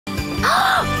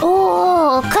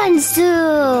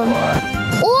consume.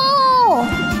 Oh!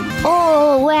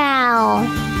 Oh, wow.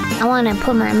 I want to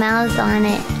put my mouth on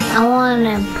it. I want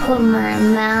to put my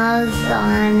mouth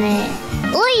on it.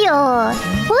 Wow!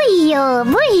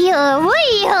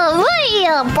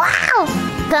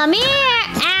 Come here!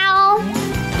 Ow!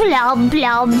 Blah,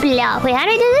 blah, blah. Wait, how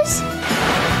do I do this?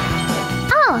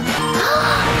 Oh!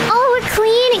 Oh, we're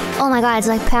cleaning! Oh my god, it's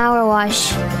like power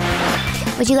wash.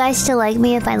 Would you guys still like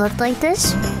me if I looked like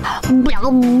this? Think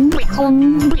about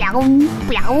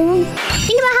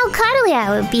how cuddly I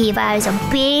would be if I was a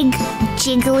big,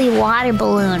 jiggly water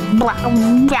balloon.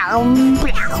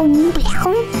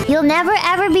 You'll never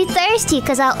ever be thirsty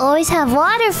because I'll always have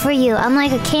water for you. I'm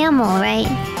like a camel, right?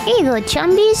 Here you go,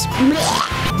 chumbies.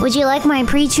 Would you like my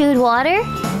pre-chewed water?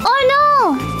 Oh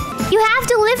no! You have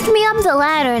to lift me up the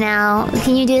ladder now.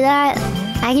 Can you do that?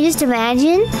 I can just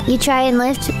imagine you try and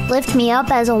lift me up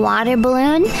as a water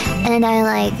balloon, and I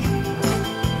like...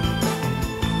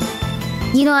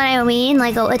 You know what I mean?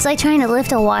 Like, it's like trying to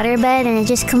lift a waterbed and it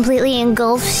just completely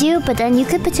engulfs you, but then you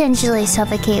could potentially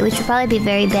suffocate, which would probably be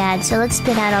very bad. So let's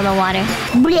spit out all the water.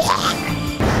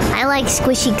 I like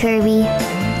squishy Kirby.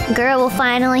 Girl will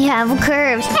finally have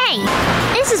curves. Hey!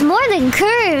 This is more than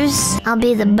curves! I'll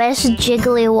be the best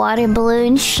jiggly water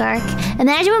balloon shark.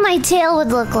 Imagine what my tail would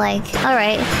look like.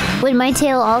 Alright. Would my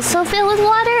tail also fill with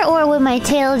water? Or would my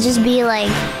tail just be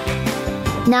like...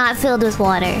 not filled with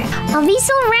water? I'll be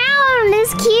so round!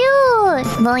 It's cute!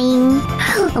 Boing!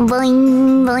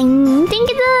 Boing! Boing! Think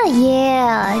of the...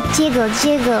 yeah! Jiggle,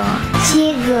 jiggle!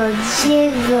 Jiggle,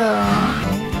 jiggle!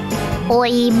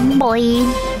 Oi, boy!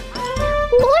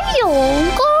 Boy,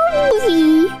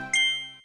 Kirby!